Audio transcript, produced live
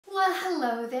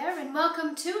Hello there and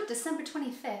welcome to December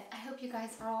 25th. I hope you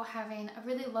guys are all having a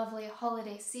really lovely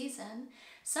holiday season.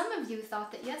 Some of you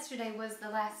thought that yesterday was the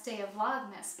last day of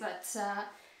Vlogmas, but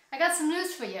I got some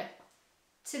news for you.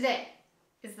 Today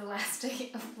is the last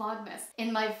day of Vlogmas.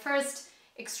 In my first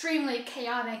extremely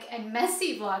chaotic and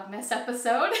messy Vlogmas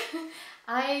episode,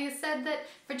 I said that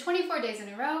for 24 days in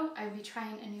a row, I would be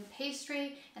trying a new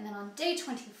pastry, and then on day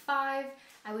 25,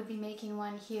 I would be making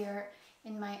one here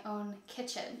in my own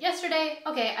kitchen. Yesterday,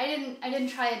 okay, I didn't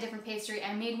try a different pastry.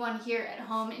 I made one here at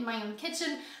home in my own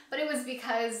kitchen, but it was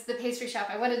because the pastry shop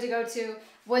I wanted to go to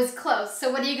was closed. So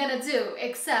what are you gonna do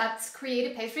except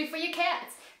create a pastry for your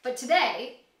cats? But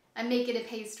today, I'm making a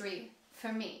pastry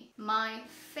for me. My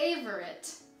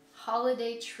favorite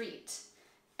holiday treat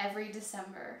every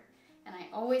December. And I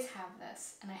always have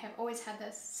this, and I have always had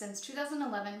this since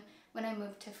 2011 when I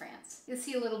moved to France. You'll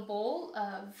see a little bowl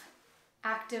of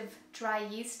active dry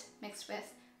yeast mixed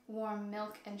with warm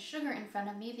milk and sugar in front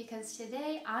of me because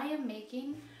today I am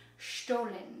making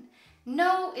Stollen.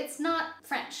 No, it's not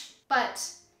French, but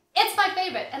it's my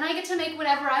favorite and I get to make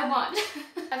whatever I want.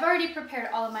 I've already prepared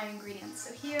all of my ingredients.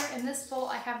 So here in this bowl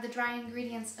I have the dry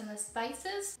ingredients and the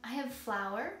spices. I have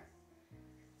flour,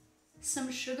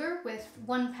 some sugar with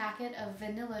 1 packet of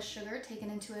vanilla sugar taken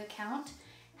into account,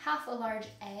 half a large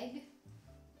egg,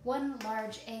 1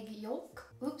 large egg yolk.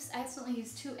 Oops, I accidentally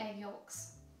used 2 egg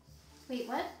yolks. Wait,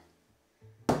 what?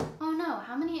 Oh no,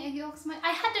 how many egg yolks am I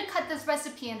had to cut this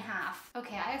recipe in half.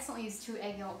 Okay, I accidentally used 2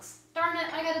 egg yolks. Darn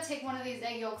it, I gotta take one of these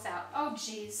egg yolks out. Oh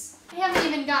jeez. I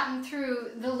haven't even gotten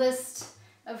through the list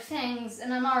of things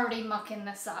and I'm already mucking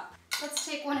this up. Let's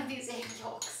take one of these egg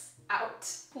yolks out.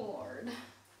 Lord.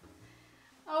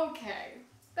 Okay,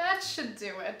 that should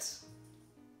do it.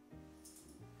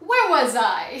 Where was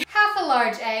I? Half a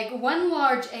large egg, 1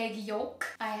 large egg yolk.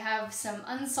 I have some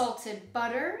unsalted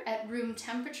butter at room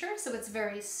temperature, so it's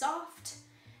very soft.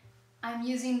 I'm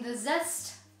using the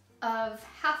zest of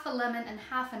half a lemon and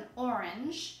half an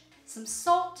orange. Some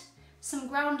salt, some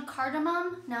ground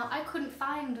cardamom. Now, I couldn't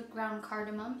find ground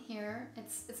cardamom here.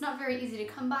 It's not very easy to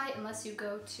come by unless you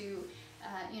go to,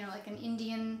 you know, like an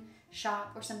Indian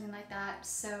shop or something like that,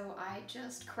 so I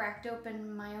just cracked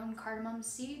open my own cardamom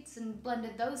seeds and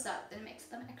blended those up, and it makes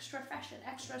them extra fresh and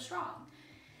extra strong.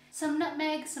 Some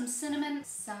nutmeg, some cinnamon,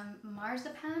 some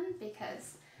marzipan,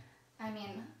 because, I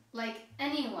mean, like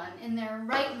anyone in their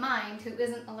right mind who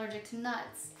isn't allergic to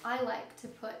nuts, I like to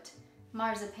put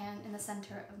marzipan in the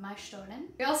center of my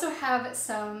Stollen. We also have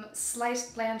some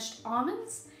sliced blanched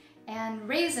almonds and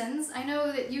raisins. I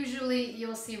know that usually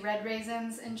you'll see red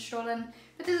raisins in Stollen,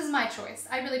 but this is my choice.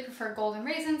 I really prefer golden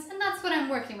raisins, and that's what I'm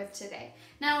working with today.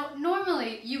 Now,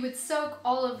 normally you would soak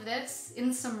all of this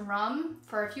in some rum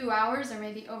for a few hours or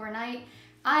maybe overnight.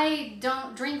 I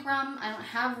don't drink rum, I don't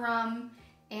have rum,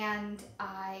 and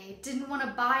I didn't want to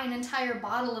buy an entire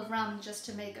bottle of rum just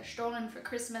to make a Stollen for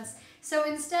Christmas. So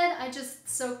instead, I just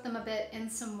soaked them a bit in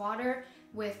some water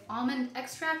with almond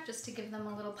extract just to give them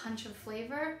a little punch of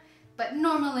flavor. But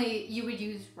normally you would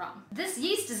use rum. This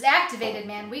yeast is activated,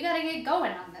 man. We gotta get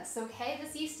going on this, okay?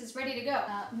 This yeast is ready to go.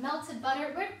 Melted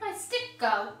butter. Where did my stick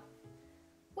go?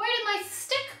 Where did my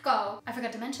stick go? I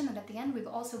forgot to mention that at the end we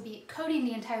will also be coating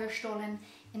the entire Stollen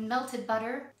in melted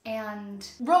butter and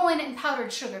rolling it in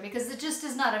powdered sugar, because it just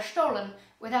is not a Stollen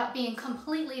without being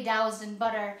completely doused in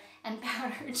butter and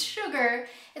powdered sugar.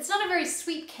 It's not a very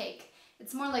sweet cake.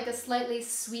 It's more like a slightly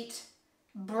sweet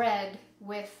bread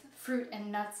with fruit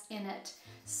and nuts in it.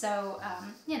 So,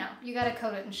 you know, you gotta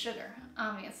coat it in sugar,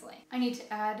 obviously. I need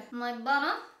to add my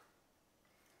butter.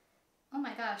 Oh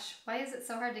my gosh, why is it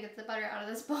so hard to get the butter out of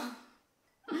this bowl?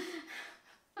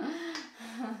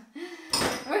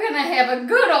 We're gonna have a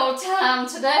good old time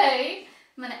today.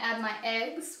 I'm gonna add my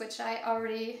eggs, which I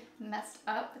already messed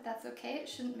up, but that's okay. It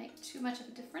shouldn't make too much of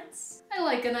a difference. I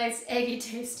like a nice eggy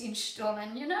tasting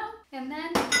Stollen, you know? And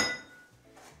then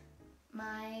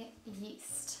my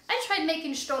yeast. I tried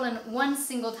making Stollen one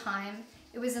single time.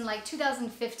 It was in like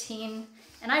 2015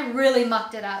 and I really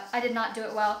mucked it up. I did not do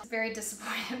it well. I was very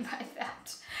disappointed by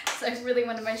that. So I really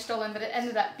wanted my Stollen, but it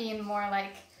ended up being more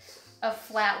like a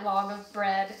flat log of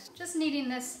bread. Just kneading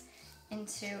this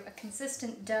into a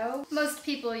consistent dough. Most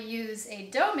people use a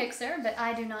dough mixer, but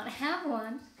I do not have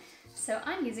one. So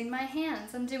I'm using my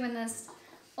hands. I'm doing this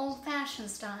old-fashioned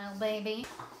style, baby.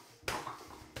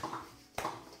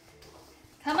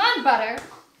 Come on, butter.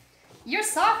 You're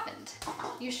softened.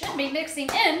 You should be mixing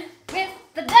in with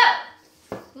the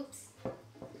dough. Oops.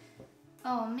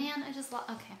 Oh man, I just lost.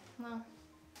 Okay, well.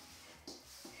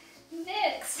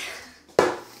 Mix.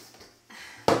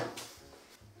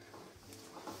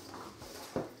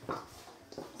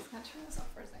 Just gonna turn this off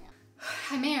for a second.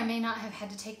 I may or may not have had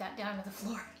to take that down to the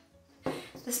floor.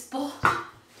 This bowl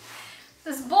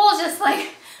just like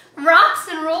rocks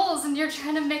and rolls and you're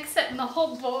trying to mix it and the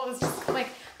whole bowl is just like,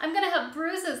 I'm gonna have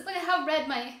bruises. Look at how red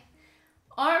my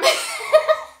arm is.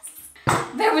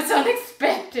 That was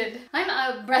unexpected. I'm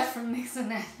out of breath from mixing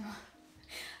that.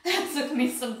 That took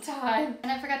me some time.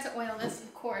 And I forgot to oil this,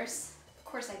 of course. Of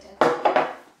course I did.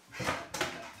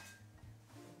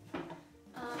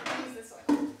 Use this oil.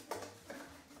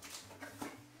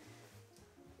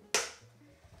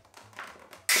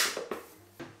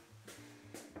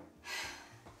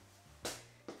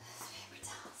 Paper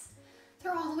towels.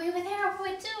 They're all the way over there. What do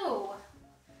I do?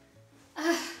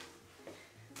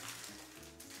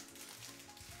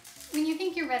 When you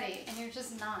think you're ready and you're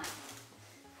just not.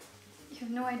 You have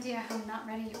no idea how not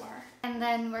ready you are. And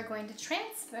then we're going to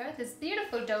transfer this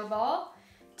beautiful dough ball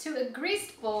to a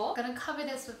greased bowl. I'm gonna cover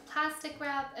this with plastic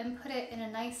wrap and put it in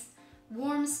a nice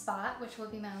warm spot, which will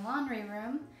be my laundry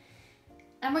room.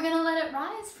 And we're gonna let it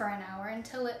rise for an hour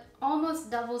until it almost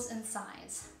doubles in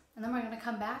size. And then we're gonna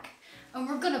come back and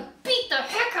we're gonna beat the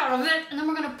heck out of it. And then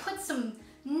we're gonna put some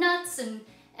nuts and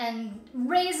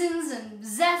raisins and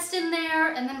zest in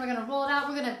there. And then we're gonna roll it out.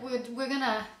 We're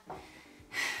gonna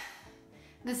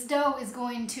this dough is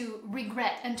going to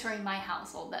regret entering my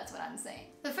household, that's what I'm saying.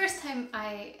 The first time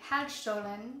I had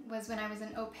Stollen was when I was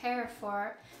an au pair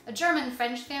for a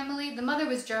German-French family. The mother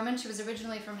was German, she was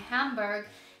originally from Hamburg,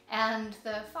 and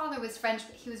the father was French,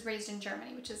 but he was raised in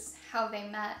Germany, which is how they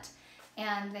met.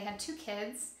 And they had 2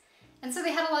 kids. And so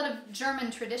they had a lot of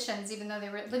German traditions, even though they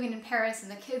were living in Paris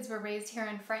and the kids were raised here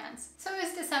in France. So it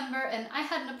was December and I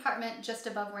had an apartment just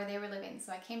above where they were living.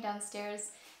 So I came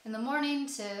downstairs in the morning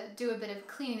to do a bit of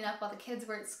cleaning up while the kids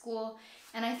were at school.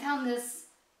 And I found this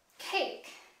cake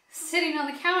sitting on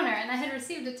the counter and I had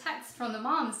received a text from the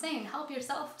mom saying, help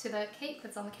yourself to the cake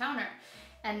that's on the counter.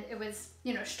 And it was,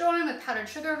 you know, Stollen with powdered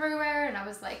sugar everywhere. And I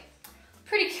was like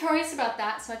pretty curious about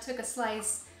that. So I took a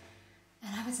slice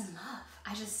and I was in love.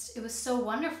 It was so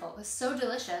wonderful. It was so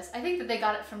delicious. I think that they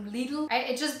got it from Lidl.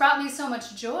 It just brought me so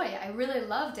much joy. I really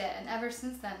loved it. And ever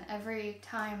since then, every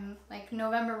time like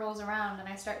November rolls around and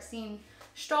I start seeing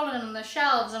Stollen on the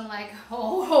shelves, I'm like,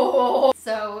 oh.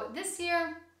 So this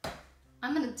year,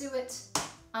 I'm gonna do it.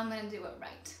 I'm gonna do it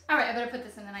right. All right, I better put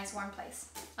this in a nice warm place.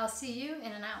 I'll see you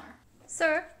in an hour.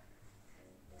 Sir,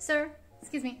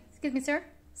 excuse me,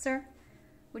 sir,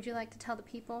 would you like to tell the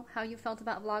people how you felt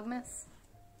about Vlogmas?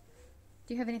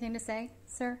 Do you have anything to say,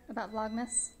 sir, about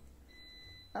Vlogmas?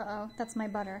 Uh-oh, that's my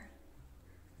butter.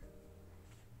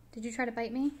 Did you try to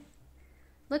bite me?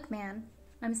 Look, man,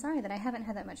 I'm sorry that I haven't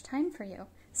had that much time for you.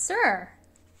 Sir,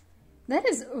 that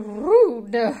is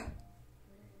rude.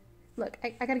 Look,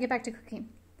 I gotta get back to cooking.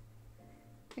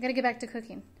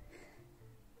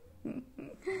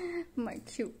 My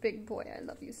cute big boy, I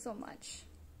love you so much.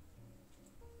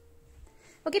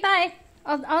 Okay, bye.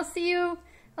 I'll see you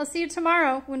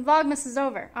tomorrow when Vlogmas is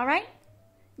over, all right?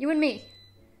 You and me.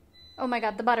 Oh my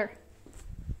God, the butter.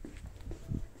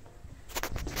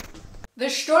 The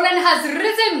Stollen has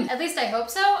risen! At least I hope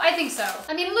so. I think so.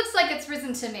 I mean, it looks like it's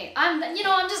risen to me. I'm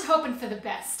just hoping for the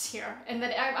best here and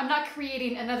that I'm not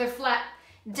creating another flat,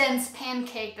 dense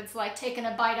pancake that's like taking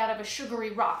a bite out of a sugary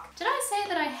rock. Did I say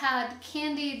that I had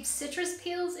candied citrus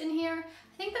peels in here?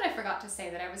 I think that I forgot to say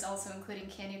that I was also including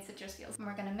candied citrus peels. And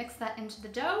we're gonna mix that into the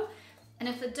dough. And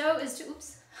if the dough is too,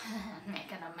 oops, I'm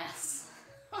making a mess.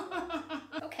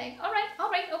 Okay, all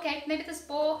right, okay. Maybe this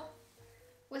bowl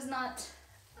was not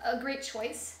a great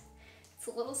choice. It's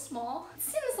a little small. It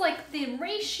seems like the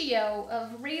ratio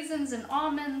of raisins and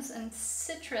almonds and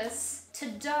citrus to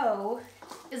dough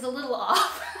is a little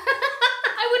off.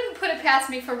 I wouldn't put it past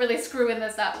me for really screwing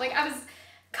this up. Like I was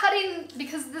cutting,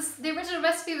 because the original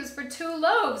recipe was for 2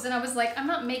 loaves and I was like, I'm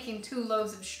not making 2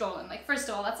 loaves of Stollen. Like first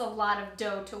of all, that's a lot of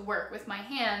dough to work with my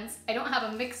hands. I don't have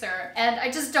a mixer and I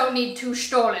just don't need 2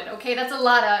 Stollen, okay? That's a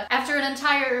lot of, after an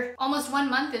entire, almost 1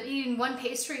 month of eating 1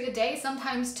 pastry a day,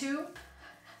 sometimes 2,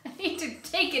 I need to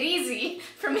take it easy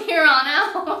from here on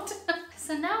out.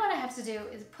 So now what I have to do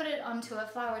is put it onto a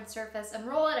floured surface and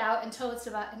roll it out until it's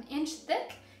about 1 inch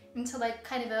thick, into like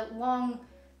kind of a long,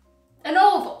 an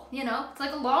oval, you know? It's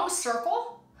like a long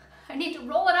circle. I need to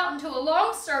roll it out into a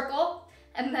long circle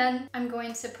and then I'm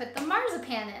going to put the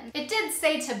marzipan in. It did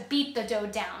say to beat the dough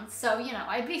down, so you know,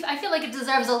 I feel like it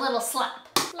deserves a little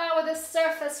slap. Flour this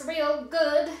surface real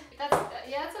good.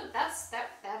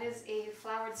 That is a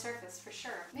floured surface for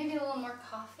sure. Maybe a little more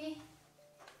coffee.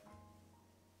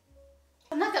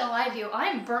 I'm not gonna lie to you,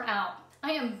 I'm burnt out.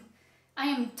 I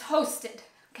am toasted,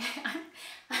 okay?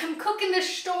 I'm cooking this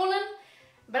Stollen,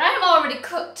 but I'm already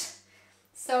cooked.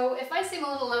 So if I seem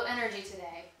a little low energy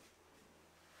today,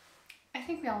 I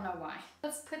think we all know why.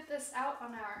 Let's put this out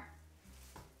on our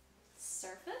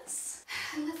surface.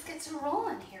 And let's get to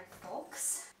rolling here,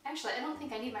 folks. Actually, I don't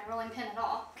think I need my rolling pin at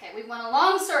all. Okay, we want a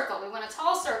long circle. We want a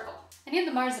tall circle. I need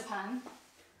the marzipan.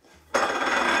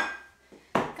 Got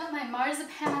my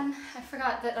marzipan. I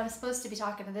forgot that I'm supposed to be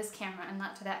talking to this camera and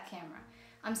not to that camera.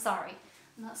 I'm sorry.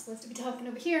 I'm not supposed to be talking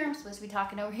over here. I'm supposed to be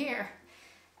talking over here.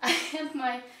 I have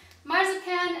my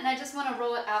marzipan and I just want to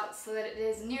roll it out so that it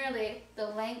is nearly the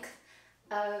length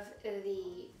of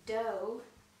the dough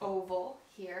oval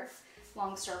here.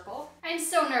 Long circle. I'm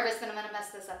so nervous that I'm gonna mess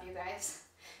this up, you guys.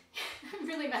 I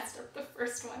really messed up the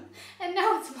first one. And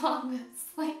now it's Vlogmas.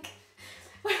 Like,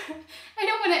 I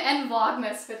don't want to end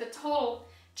Vlogmas with a total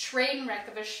train wreck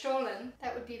of a Stollen.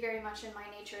 That would be very much in my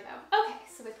nature though. Okay,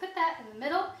 so we put that in the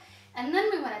middle, and then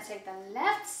we want to take the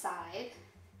left side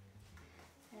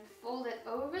and fold it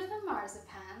over the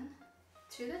marzipan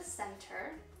to the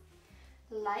center,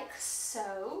 like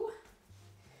so.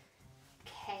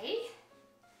 Okay.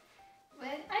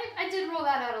 But I did roll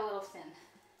that out a little thin.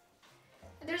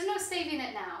 There's no saving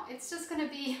it now. It's just gonna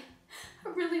be a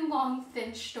really long,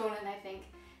 thin Stollen, I think.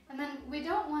 And then we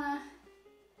don't wanna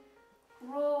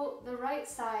roll the right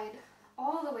side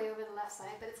all the way over the left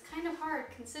side, but it's kind of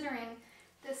hard considering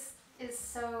this is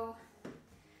so,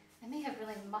 I may have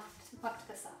really mucked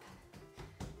this up.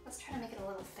 Let's try to make it a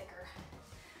little thicker.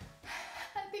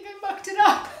 I think I mucked it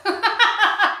up.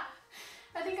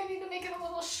 I think I need to make it a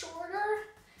little shorter.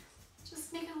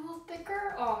 Just make it a little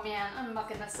thicker. Oh man, I'm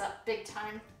mucking this up big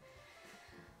time.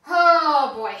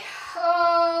 Oh boy.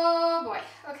 Oh boy.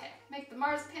 Okay, make the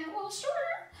marzipan a little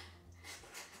shorter.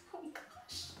 Oh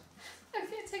gosh. I'm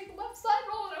gonna take the left side,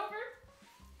 roll it over.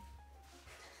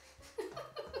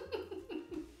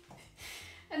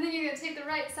 And then you're gonna take the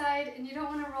right side, and you don't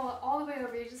want to roll it all the way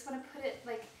over. You just want to put it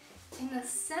like in the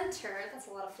center. That's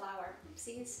a lot of flour.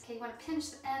 Oopsies. Okay, you want to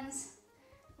pinch the ends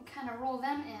and kind of roll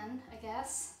them in, I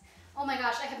guess. Oh my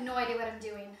gosh, I have no idea what I'm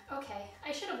doing. Okay,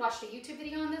 I should have watched a YouTube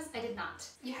video on this. I did not.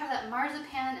 You have that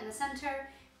marzipan in the center,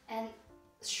 and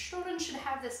Stollen should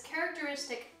have this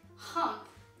characteristic hump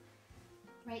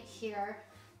right here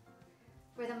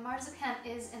where the marzipan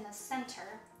is in the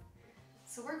center.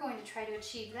 So we're going to try to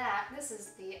achieve that. This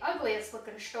is the ugliest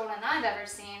looking Stollen I've ever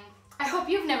seen. I hope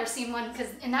you've never seen one, because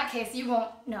in that case you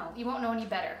won't know. You won't know any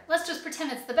better. Let's just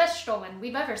pretend it's the best Stollen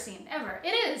we've ever seen, ever.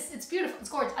 It is. It's beautiful. It's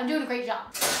gorgeous. I'm doing a great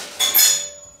job.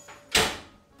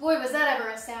 Boy, was that ever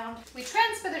a sound. We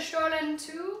transfer the Stollen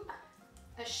to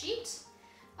a sheet.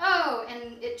 Oh,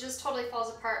 and it just totally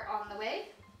falls apart on the way.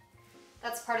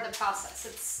 That's part of the process.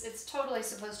 It's totally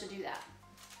supposed to do that.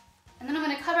 And then I'm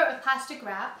going to cover it with plastic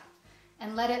wrap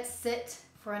and let it sit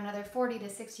for another 40 to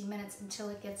 60 minutes until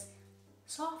it gets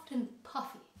soft and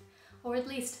puffy. Or at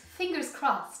least, fingers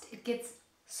crossed, it gets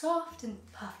soft and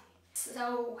puffy.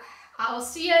 So I'll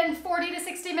see you in 40 to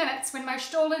 60 minutes when my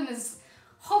Stollen is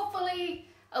hopefully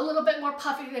a little bit more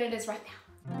puffy than it is right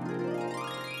now.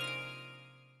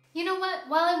 You know what?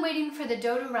 While I'm waiting for the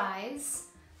dough to rise,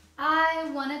 I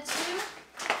wanted to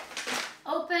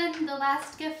open the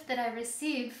last gift that I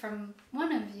received from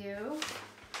one of you.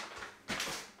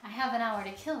 I have an hour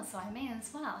to kill, so I may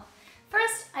as well.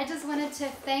 First, I just wanted to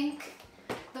thank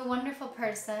the wonderful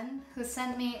person who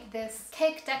sent me this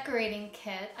cake decorating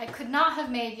kit. I could not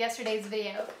have made yesterday's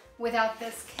video without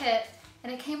this kit,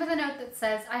 and it came with a note that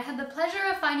says, "I had the pleasure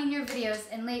of finding your videos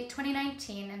in late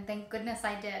 2019, and thank goodness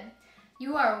I did.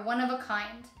 You are one of a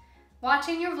kind.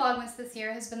 Watching your Vlogmas this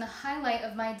year has been the highlight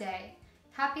of my day.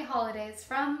 Happy holidays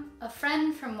from a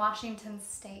friend from Washington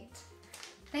State."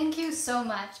 Thank you so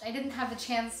much. I didn't have the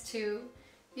chance to,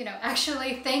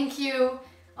 actually thank you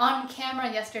on camera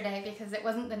yesterday because it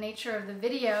wasn't the nature of the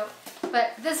video,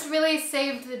 but this really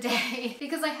saved the day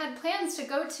because I had plans to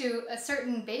go to a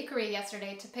certain bakery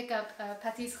yesterday to pick up a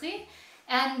pâtisserie,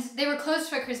 and they were closed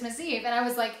for Christmas Eve, and I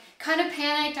was like kind of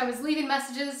panicked. I was leaving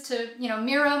messages to,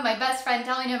 Mira, my best friend,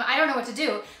 telling him I don't know what to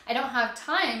do. I don't have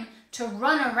time to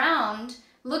run around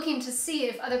looking to see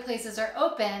if other places are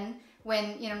open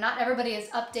when, not everybody is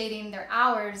updating their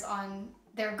hours on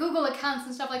their Google accounts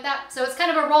and stuff like that. So it's kind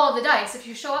of a roll of the dice. If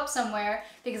you show up somewhere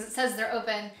because it says they're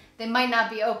open, they might not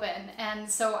be open. And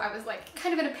so I was like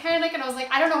kind of in a panic, and I was like,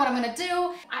 I don't know what I'm gonna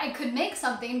do. I could make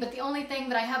something, but the only thing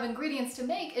that I have ingredients to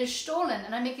make is Stollen,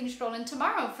 and I'm making Stollen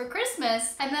tomorrow for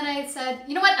Christmas. And then I said,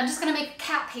 you know what? I'm just gonna make a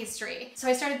cat pastry. So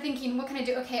I started thinking, what can I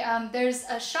do? Okay, there's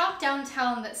a shop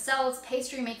downtown that sells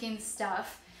pastry making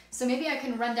stuff. So maybe I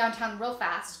can run downtown real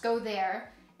fast, go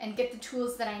there, and get the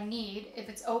tools that I need if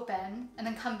it's open, and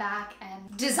then come back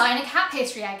and design a cat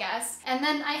pastry, I guess. And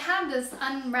then I had this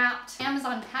unwrapped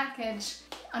Amazon package.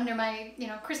 under my, you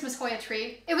know, Christmas Hoya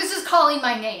tree. It was just calling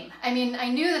my name. I mean, I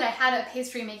knew that I had a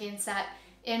pastry making set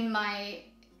in my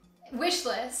wish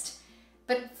list,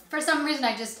 but for some reason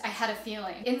I had a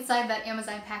feeling inside that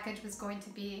Amazon package was going to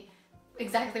be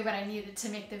exactly what I needed to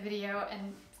make the video,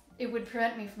 and it would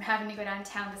prevent me from having to go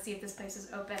downtown to see if this place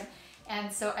was open.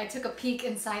 And so I took a peek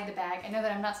inside the bag. I know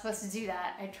that I'm not supposed to do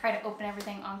that. I try to open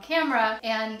everything on camera,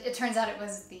 and it turns out it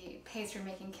was the pastry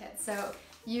making kit. So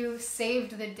you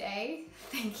saved the day.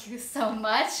 Thank you so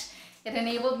much. It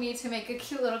enabled me to make a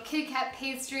cute little kitty cat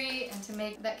pastry and to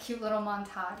make that cute little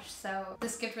montage. So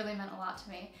this gift really meant a lot to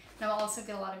me. And I'll also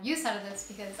get a lot of use out of this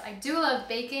because I do love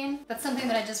baking. That's something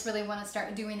that I just really want to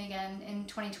start doing again in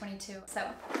 2022. So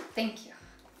thank you.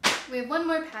 We have one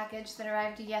more package that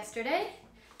arrived yesterday.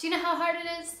 Do you know how hard it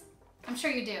is? I'm sure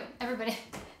you do. Everybody.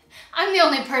 I'm the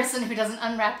only person who doesn't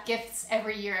unwrap gifts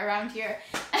every year around here.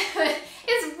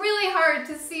 It's really hard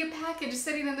to see a package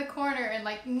sitting in the corner and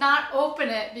like not open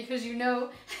it because you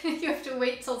know you have to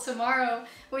wait till tomorrow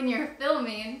when you're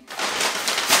filming.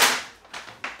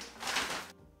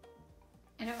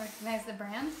 I don't recognize the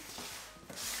brand.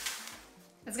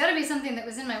 It's gotta be something that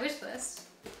was in my wish list.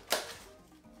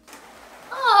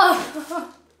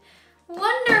 Oh,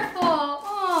 wonderful.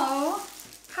 Oh,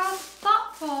 how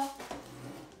thoughtful.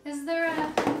 Is there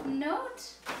a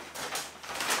note?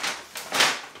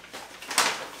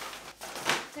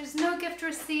 There's no gift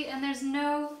receipt and there's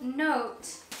no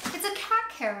note. It's a cat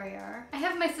carrier. I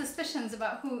have my suspicions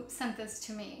about who sent this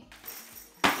to me.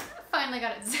 I finally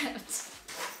got it zipped.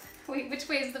 Wait, which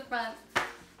way is the front?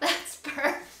 That's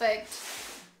perfect.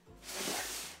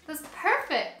 That's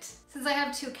perfect. Since I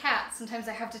have 2 cats, sometimes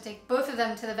I have to take both of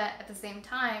them to the vet at the same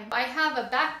time. I have a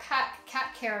backpack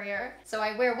cat carrier, so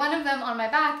I wear one of them on my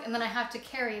back and then I have to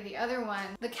carry the other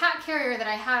one. The cat carrier that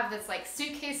I have that's like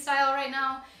suitcase style right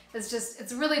now is just,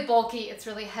 it's really bulky, it's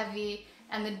really heavy,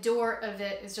 and the door of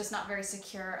it is just not very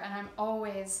secure, and I'm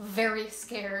always very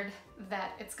scared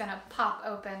that it's gonna pop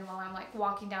open while I'm like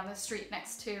walking down the street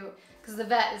next to, because the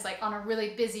vet is like on a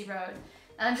really busy road.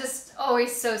 And I'm just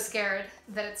always so scared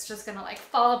that it's just gonna like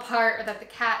fall apart or that the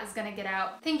cat is gonna get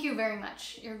out. Thank you very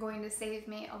much. You're going to save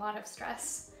me a lot of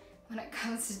stress when it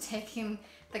comes to taking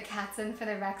the cats in for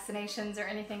their vaccinations or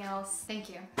anything else. Thank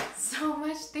you so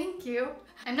much, thank you.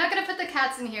 I'm not gonna put the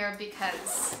cats in here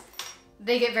because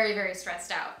they get very, very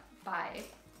stressed out by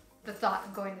the thought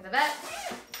of going to the vet.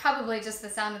 Probably just the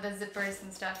sound of the zippers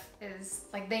and stuff is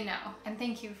like, they know. And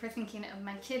thank you for thinking of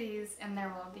my kitties and their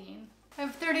well-being. I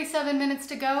have 37 minutes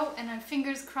to go, and I'm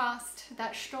fingers crossed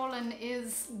that Stollen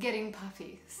is getting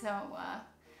puffy. So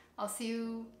I'll see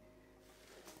you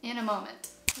in a moment.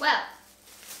 Well,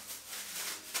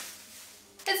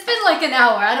 it's been like an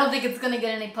hour. I don't think it's gonna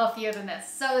get any puffier than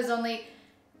this. So there's only,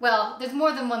 well, there's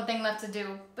more than one thing left to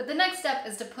do. But the next step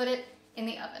is to put it in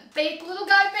the oven. Bake, little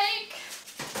guy, bake!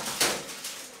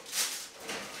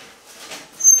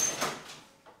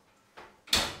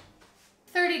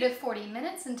 To 40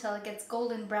 minutes until it gets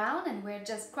golden brown, and we're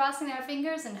just crossing our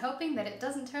fingers and hoping that it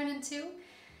doesn't turn into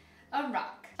a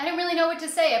rock. I don't really know what to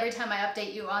say every time I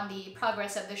update you on the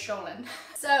progress of the Stollen.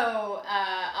 So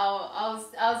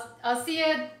I'll see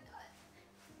you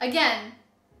again.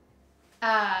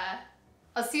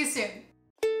 I'll see you soon.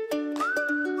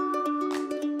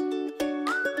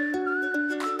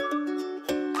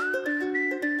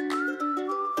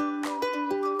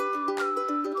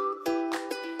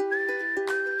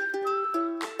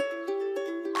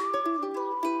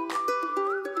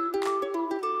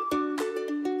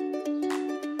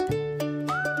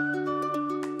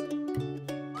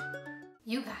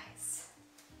 You guys,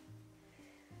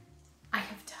 I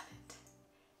have done it.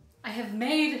 I have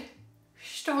made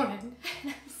Stollen, and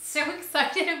I'm so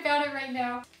excited about it right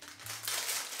now.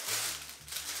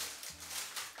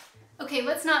 Okay,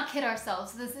 let's not kid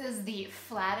ourselves. This is the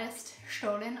flattest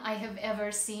Stollen I have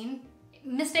ever seen.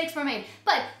 Mistakes were made,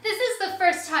 but this is the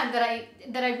first time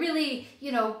that I really,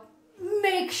 you know,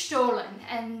 make Stollen,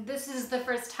 and this is the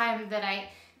first time that I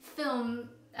film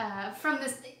from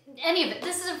any of it.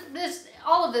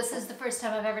 All of this is the first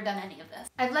time I've ever done any of this.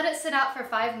 I've let it sit out for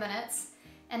 5 minutes,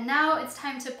 and now it's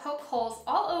time to poke holes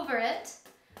all over it,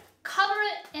 cover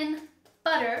it in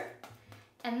butter,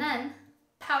 and then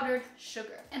powdered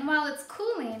sugar. And while it's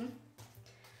cooling,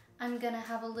 I'm gonna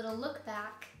have a little look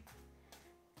back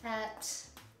at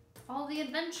all the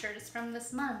adventures from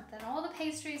this month and all the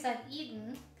pastries I've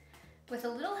eaten with a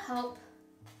little help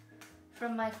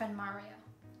from my friend Mario.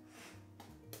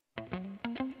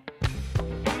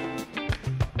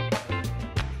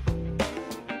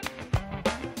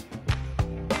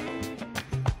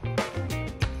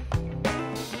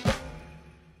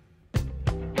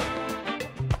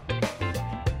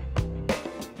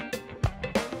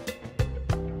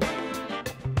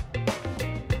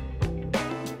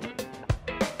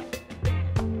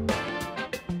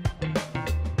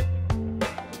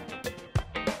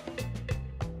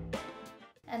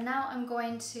 And now I'm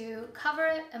going to cover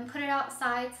it and put it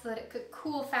outside so that it could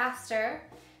cool faster,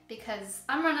 because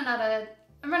I'm running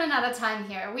out of time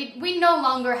here. We no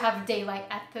longer have daylight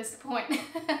at this point.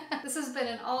 This has been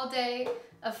an all-day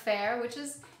affair, which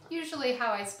is usually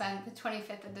how I spend the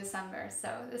 25th of December, so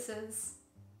this is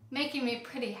making me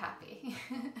pretty happy.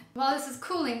 While this is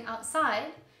cooling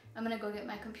outside, I'm gonna go get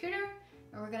my computer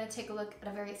and we're gonna take a look at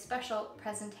a very special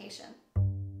presentation.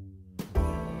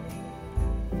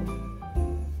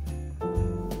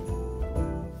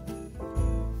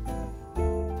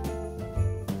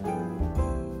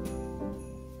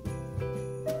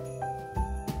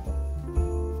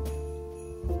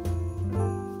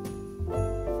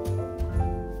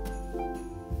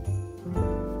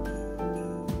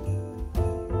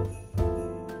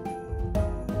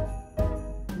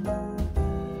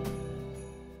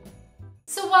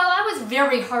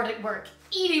 Very hard at work,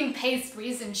 eating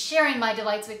pastries and sharing my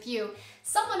delights with you,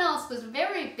 someone else was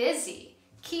very busy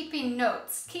keeping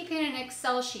notes, keeping an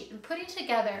Excel sheet, and putting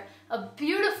together a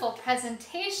beautiful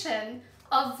presentation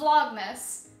of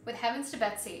Vlogmas with Heavens to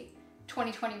Betsy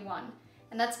 2021.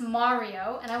 And that's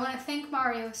Mario, and I want to thank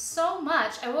Mario so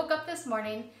much. I woke up this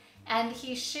morning and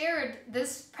he shared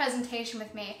this presentation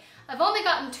with me. I've only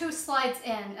gotten 2 slides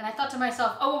in, and I thought to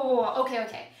myself, oh,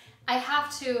 okay. I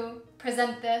have to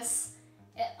present this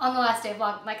on the last day of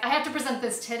vlog. Like, I have to present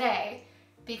this today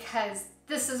because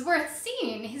this is worth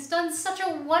seeing. He's done such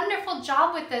a wonderful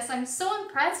job with this. I'm so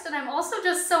impressed, and I'm also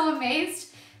just so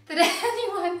amazed that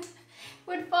anyone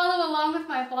would follow along with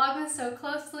my Vlogmas so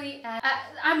closely. And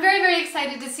I'm very, very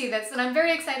excited to see this, and I'm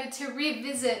very excited to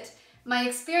revisit my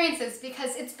experiences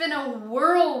because it's been a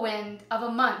whirlwind of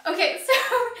a month. Okay, so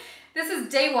this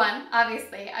is day 1,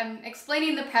 obviously. I'm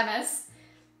explaining the premise.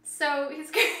 So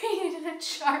he's created a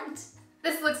chart.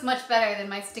 This looks much better than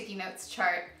my sticky notes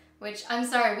chart, which I'm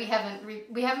sorry, we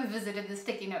haven't visited the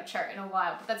sticky note chart in a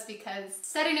while, but that's because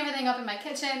setting everything up in my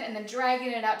kitchen and then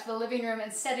dragging it out to the living room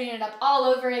and setting it up all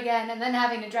over again and then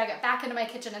having to drag it back into my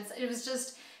kitchen, and it was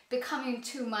just becoming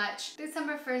too much.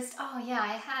 December 1st, oh yeah,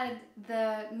 I had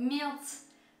the Milt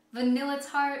vanilla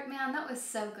tart. Man, that was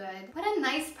so good. What a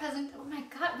nice present. Oh my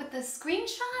God, with the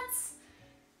screenshots?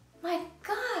 My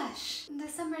gosh!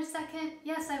 December 2nd,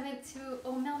 yes, I went to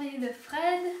Au Merveilleux de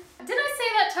Fred. Did I say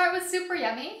that tart was super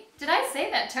yummy? Did I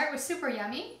say that tart was super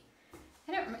yummy?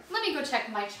 I don't remember. Let me go check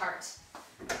my chart.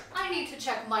 I need to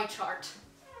check my chart.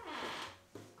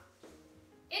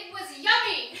 It was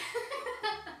yummy!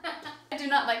 I do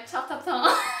not like tatin.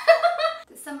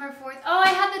 December 4th. Oh, I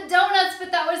had the donuts,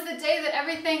 but that was the day that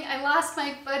I lost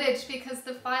my footage because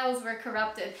the files were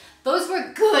corrupted. Those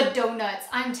were good donuts,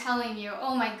 I'm telling you.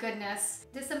 Oh my goodness.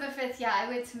 December 5th, yeah, I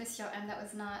went to Monsieur M. That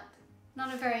was not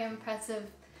a very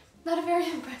impressive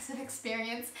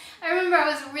experience. I remember I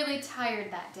was really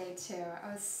tired that day too.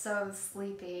 I was so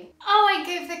sleepy. Oh, I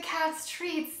gave the cats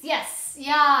treats. Yes,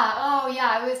 yeah, oh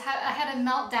yeah, I had a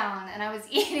meltdown and I was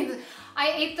eating,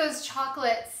 I ate those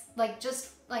chocolates like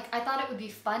I thought it would be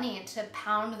funny to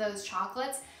pound those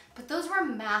chocolates, but those were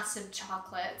massive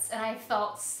chocolates and I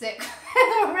felt sick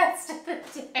for the rest of the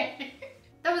day.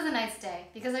 That was a nice day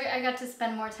because I got to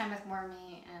spend more time with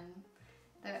Wormy, and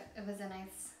it was a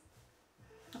nice,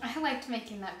 I liked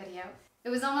making that video. It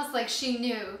was almost like she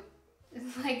knew,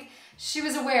 like she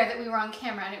was aware that we were on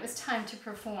camera and it was time to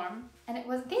perform. And it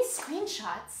was, these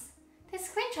screenshots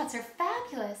are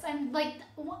fabulous. I'm like,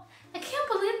 what? I can't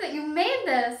believe that you made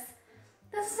this.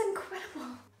 This is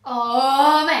incredible.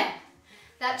 Oh man,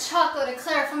 that chocolate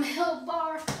eclair from Hill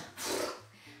Bar.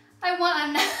 I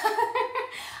want another.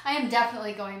 I am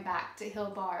definitely going back to Hill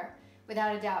Bar,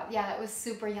 without a doubt. Yeah, that was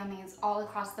super yummy. It was all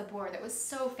across the board. It was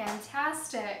so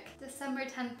fantastic. December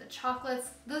 10th, the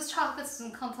chocolates. Those chocolates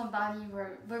from Canton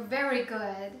were very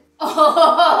good.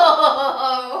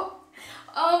 Oh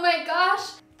my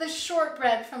gosh. The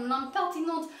shortbread from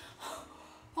L'Impertinente.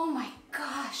 Oh my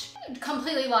gosh.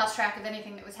 Completely lost track of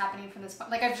anything that was happening from this point.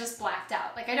 Like, I've just blacked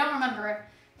out. Like, I don't remember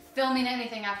filming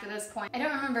anything after this point. I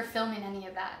don't remember filming any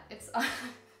of that. It's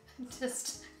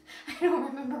just, I don't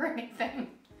remember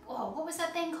anything. Oh, what was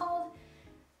that thing called?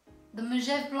 The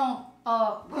Mageve Blanc.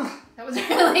 Oh, that was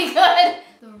really good.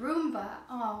 The Roomba.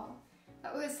 Oh,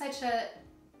 that was such a,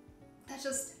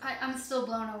 I'm still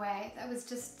blown away. That was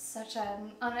just such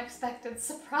an unexpected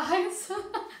surprise.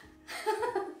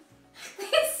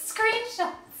 These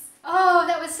screenshots. Oh,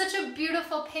 that was such a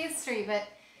beautiful pastry, but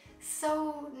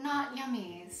so not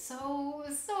yummy. So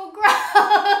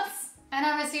gross. And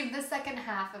I received the second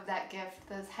half of that gift,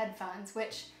 those headphones,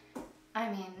 which, I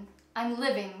mean, I'm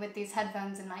living with these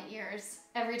headphones in my ears.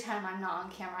 Every time I'm not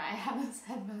on camera, I have those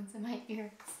headphones in my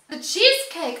ears. The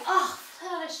cheesecake! Oh,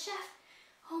 without a chef.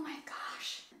 Oh my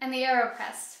gosh. And the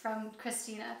AeroPress from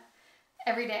Christina.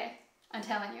 Every day, I'm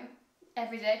telling you.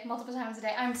 Every day, multiple times a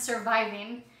day. I'm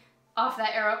surviving off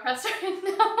that AeroPress right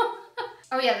now.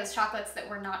 Oh yeah, those chocolates that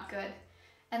were not good.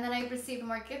 And then I received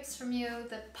more gifts from you.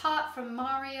 The pot from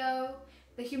Mario.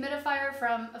 The humidifier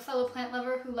from a fellow plant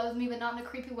lover who loves me but not in a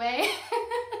creepy way.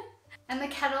 And the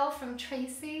kettle from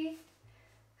Tracy.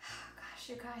 Oh gosh,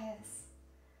 you guys.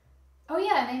 Oh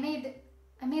yeah, and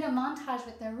I made a montage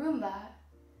with the Roomba.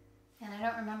 And I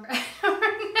don't remember. I don't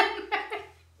remember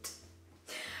it.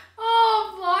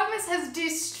 Oh, Vlogmas has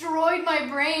destroyed my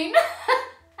brain.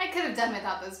 I could have done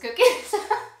without those cookies.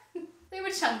 They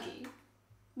were chunky,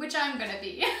 which I'm gonna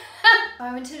be.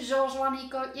 I went to Georges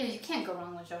Nicole. Yeah, you can't go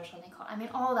wrong with Georges Nicole. I mean,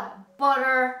 all that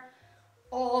butter,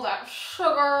 all that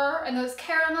sugar, and those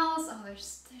caramels. Oh, they're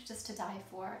just to die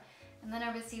for. And then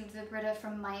I received the Brita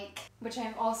from Mike, which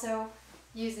I'm also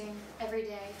using every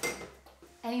day.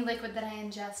 Any liquid that I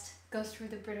ingest goes through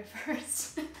the Brita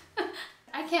first.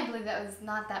 I can't believe that was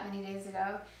not that many days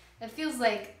ago. It feels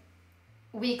like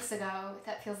weeks ago.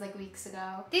 That feels like weeks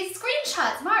ago. These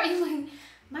screenshots, Mario,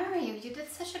 you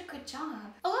did such a good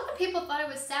job. A lot of people thought I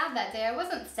was sad that day. I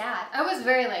wasn't sad. I was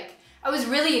I was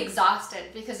really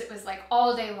exhausted because it was like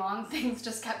all day long, things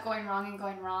just kept going wrong and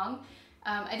going wrong.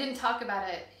 I didn't talk about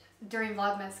it during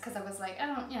Vlogmas because I was like, I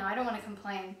don't want to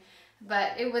complain.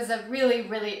 But it was a really,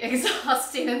 really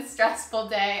exhausting and stressful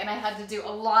day, and I had to do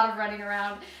a lot of running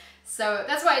around. So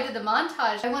that's why I did the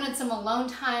montage. I wanted some alone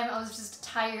time. I was just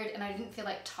tired and I didn't feel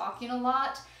like talking a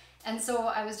lot. And so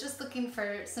I was just looking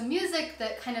for some music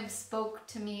that kind of spoke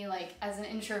to me like as an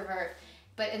introvert,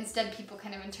 but instead people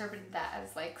kind of interpreted that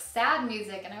as like sad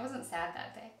music, and I wasn't sad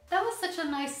that day. That was such a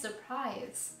nice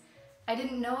surprise. I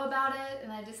didn't know about it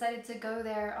and I decided to go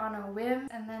there on a whim,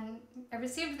 and then I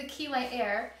received the Key Light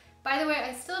Air. By the way,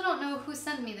 I still don't know who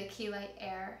sent me the Key Light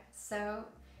Air, so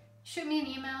shoot me an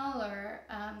email or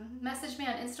message me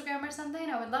on Instagram or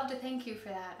something. I would love to thank you for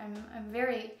that. I'm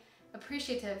very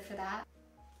appreciative for that.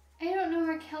 I don't know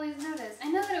where Kelly's note is.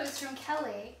 I know that it was from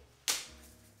Kelly.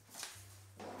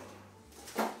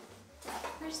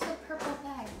 Where's the purple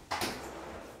bag?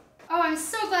 Oh, I'm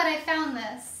so glad I found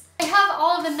this. I have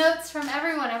all of the notes from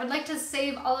everyone. I would like to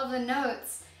save all of the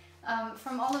notes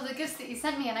from all of the gifts that you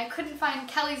sent me, and I couldn't find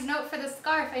Kelly's note for the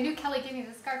scarf. I knew Kelly gave me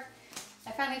the scarf.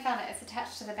 I finally found it. It's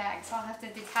attached to the bag, so I'll have to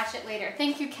detach it later.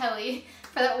 Thank you, Kelly,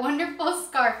 for that wonderful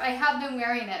scarf. I have been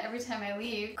wearing it every time I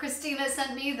leave. Christina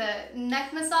sent me the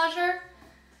neck massager.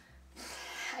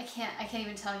 I can't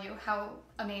even tell you how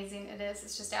amazing it is.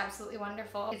 It's just absolutely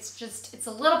wonderful. It's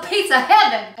a little piece of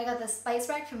heaven. I got the spice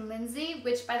rack from Lindsay,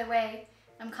 which, by the way,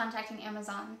 I'm contacting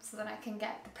Amazon so that I can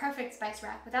get the perfect spice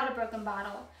rack without a broken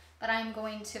bottle. But I'm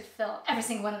going to fill every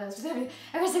single one of those with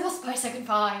every single spice I can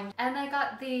find. And I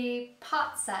got the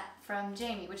pot set from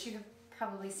Jamie, which you have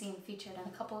probably seen featured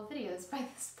in a couple of videos by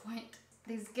this point.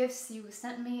 These gifts you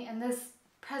sent me, and this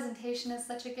presentation is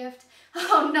such a gift.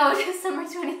 Oh no, December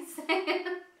 22nd.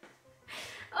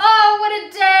 Oh, what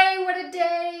a day, what a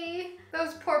day.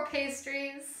 Those poor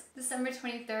pastries. December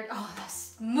 23rd. Oh,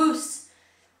 the mousse.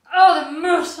 Oh, the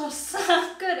mousse was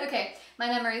so good. Okay. My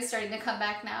memory is starting to come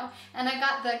back now. And I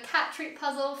got the cat treat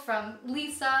puzzle from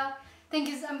Lisa. Thank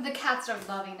you. The cats are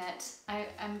loving it.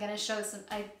 I'm gonna show some.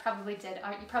 I probably did.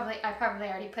 I probably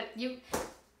already put you.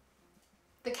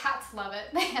 The cats love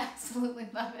it. They absolutely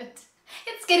love it.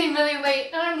 It's getting really late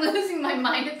and I'm losing my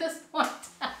mind at this point.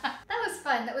 That was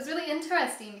fun. That was really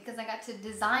interesting because I got to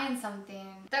design something.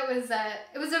 That was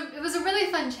it was a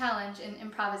really fun challenge in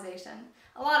improvisation.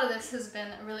 A lot of this has been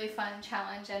a really fun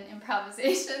challenge and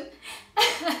improvisation.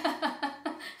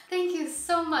 Thank you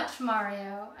so much,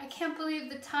 Mario. I can't believe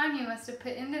the time you must have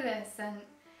put into this, and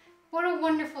what a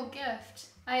wonderful gift.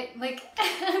 I'm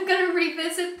gonna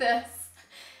revisit this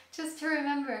just to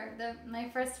remember my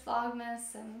first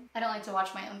Vlogmas, and I don't like to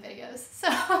watch my own videos,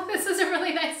 so this is a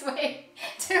really nice way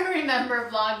to remember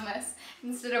Vlogmas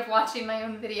instead of watching my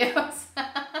own videos.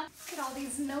 Look at all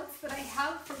these notes that I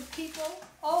have from people,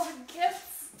 all the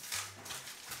gifts.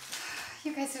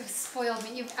 You guys have spoiled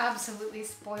me. You've absolutely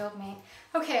spoiled me.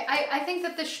 Okay, I think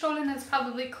that the Stollen is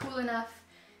probably cool enough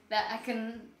that I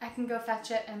can go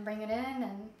fetch it and bring it in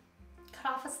and cut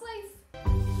off a slice.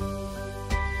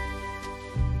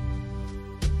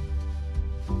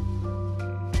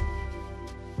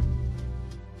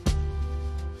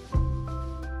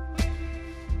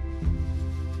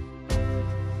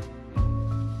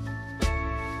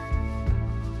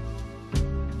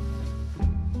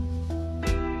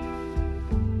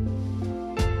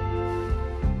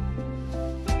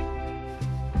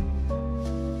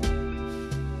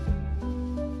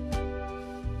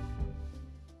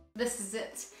 This is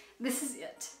it. This is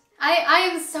it. I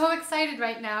am so excited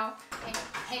right now.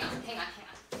 Hang on.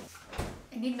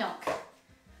 I need milk.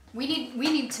 We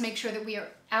need to make sure that we are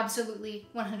absolutely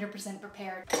 100%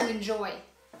 prepared to enjoy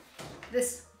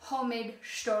this homemade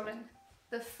Stollen.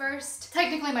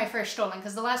 Technically my first Stollen,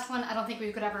 because the last one, I don't think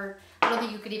you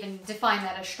could even define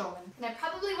that as Stollen. And I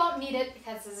probably won't need it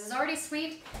because this is already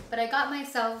sweet, but I got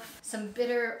myself some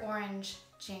bitter orange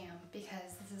jam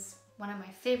because this is one of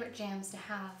my favorite jams to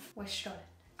have with Stollen.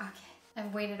 Okay,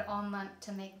 I've waited all month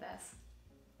to make this.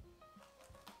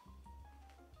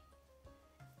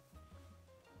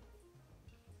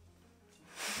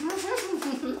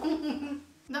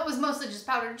 That was mostly just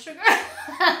powdered sugar.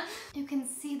 You can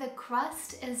see the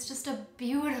crust is just a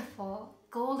beautiful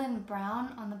golden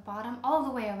brown on the bottom all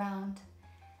the way around.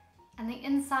 And the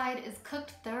inside is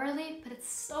cooked thoroughly, but it's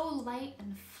so light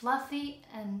and fluffy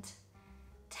and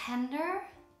tender.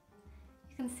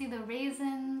 You can see the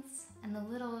raisins and the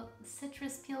little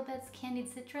citrus peel bits,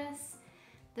 candied citrus,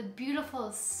 the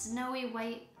beautiful snowy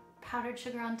white powdered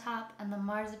sugar on top, and the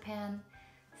marzipan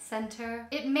center.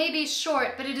 It may be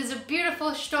short, but it is a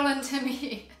beautiful Stollen to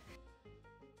me.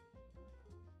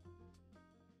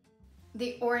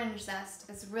 The orange zest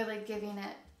is really giving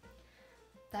it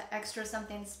that extra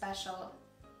something special.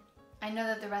 I know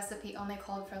that the recipe only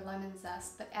called for lemon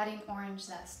zest, but adding orange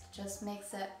zest just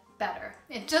makes it better.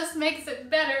 It just makes it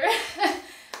better.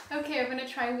 Okay, I'm gonna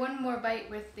try one more bite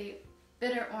with the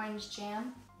bitter orange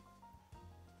jam.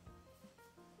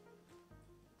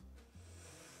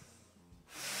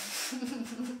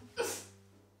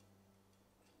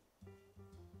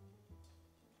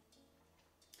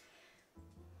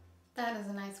 That is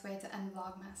a nice way to end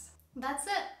Vlogmas. That's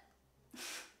it.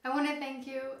 I want to thank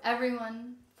you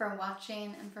everyone for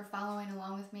watching and for following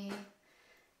along with me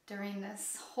during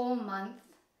this whole month.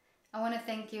 I want to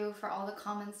thank you for all the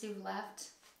comments you've left.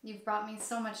 You've brought me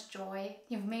so much joy.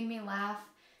 You've made me laugh.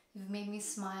 You've made me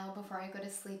smile before I go to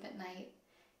sleep at night.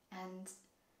 And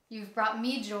you've brought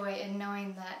me joy in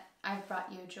knowing that I've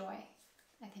brought you joy.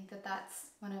 I think that that's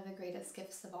one of the greatest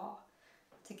gifts of all.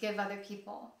 To give other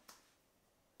people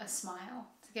a smile,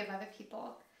 to give other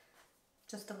people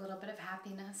just a little bit of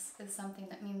happiness is something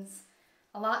that means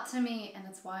a lot to me, and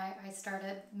it's why I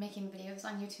started making videos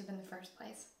on YouTube in the first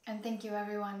place. And thank you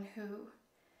everyone who,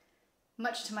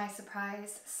 much to my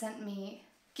surprise, sent me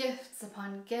gifts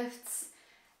upon gifts.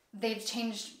 They've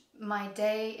changed my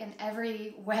day in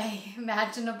every way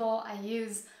imaginable. I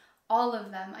use all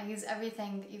of them. I use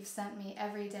everything that you've sent me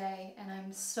every day, and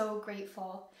I'm so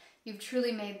grateful. You've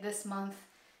truly made this month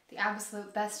the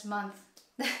absolute best month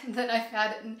that I've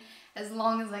had in as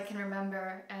long as I can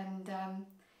remember, and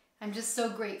I'm just so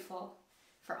grateful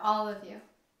for all of you.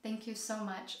 Thank you so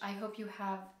much. I hope you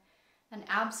have an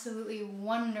absolutely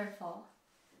wonderful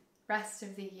rest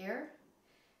of the year,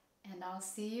 and I'll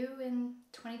see you in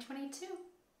 2022.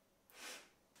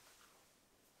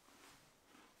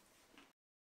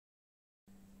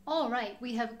 All right,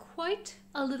 we have quite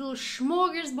a little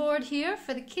smorgasbord here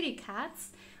for the kitty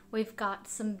cats. We've got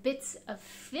some bits of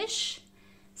fish,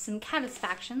 some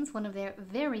Catisfactions, one of their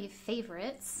very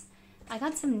favorites. I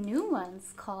got some new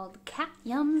ones called Cat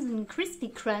Yums and Crispy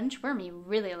Crunch. Wormy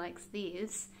really likes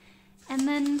these. And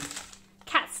then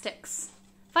cat sticks,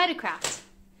 Vitacraft.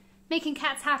 Making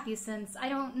cats happy since I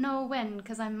don't know when,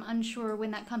 because I'm unsure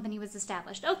when that company was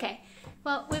established. Okay,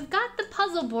 well, we've got the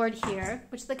puzzle board here,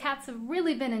 which the cats have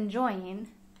really been enjoying,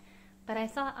 but I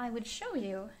thought I would show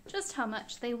you just how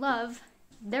much they love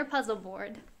their puzzle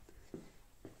board.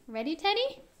 Ready,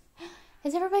 Teddy?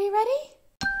 Is everybody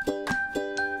ready?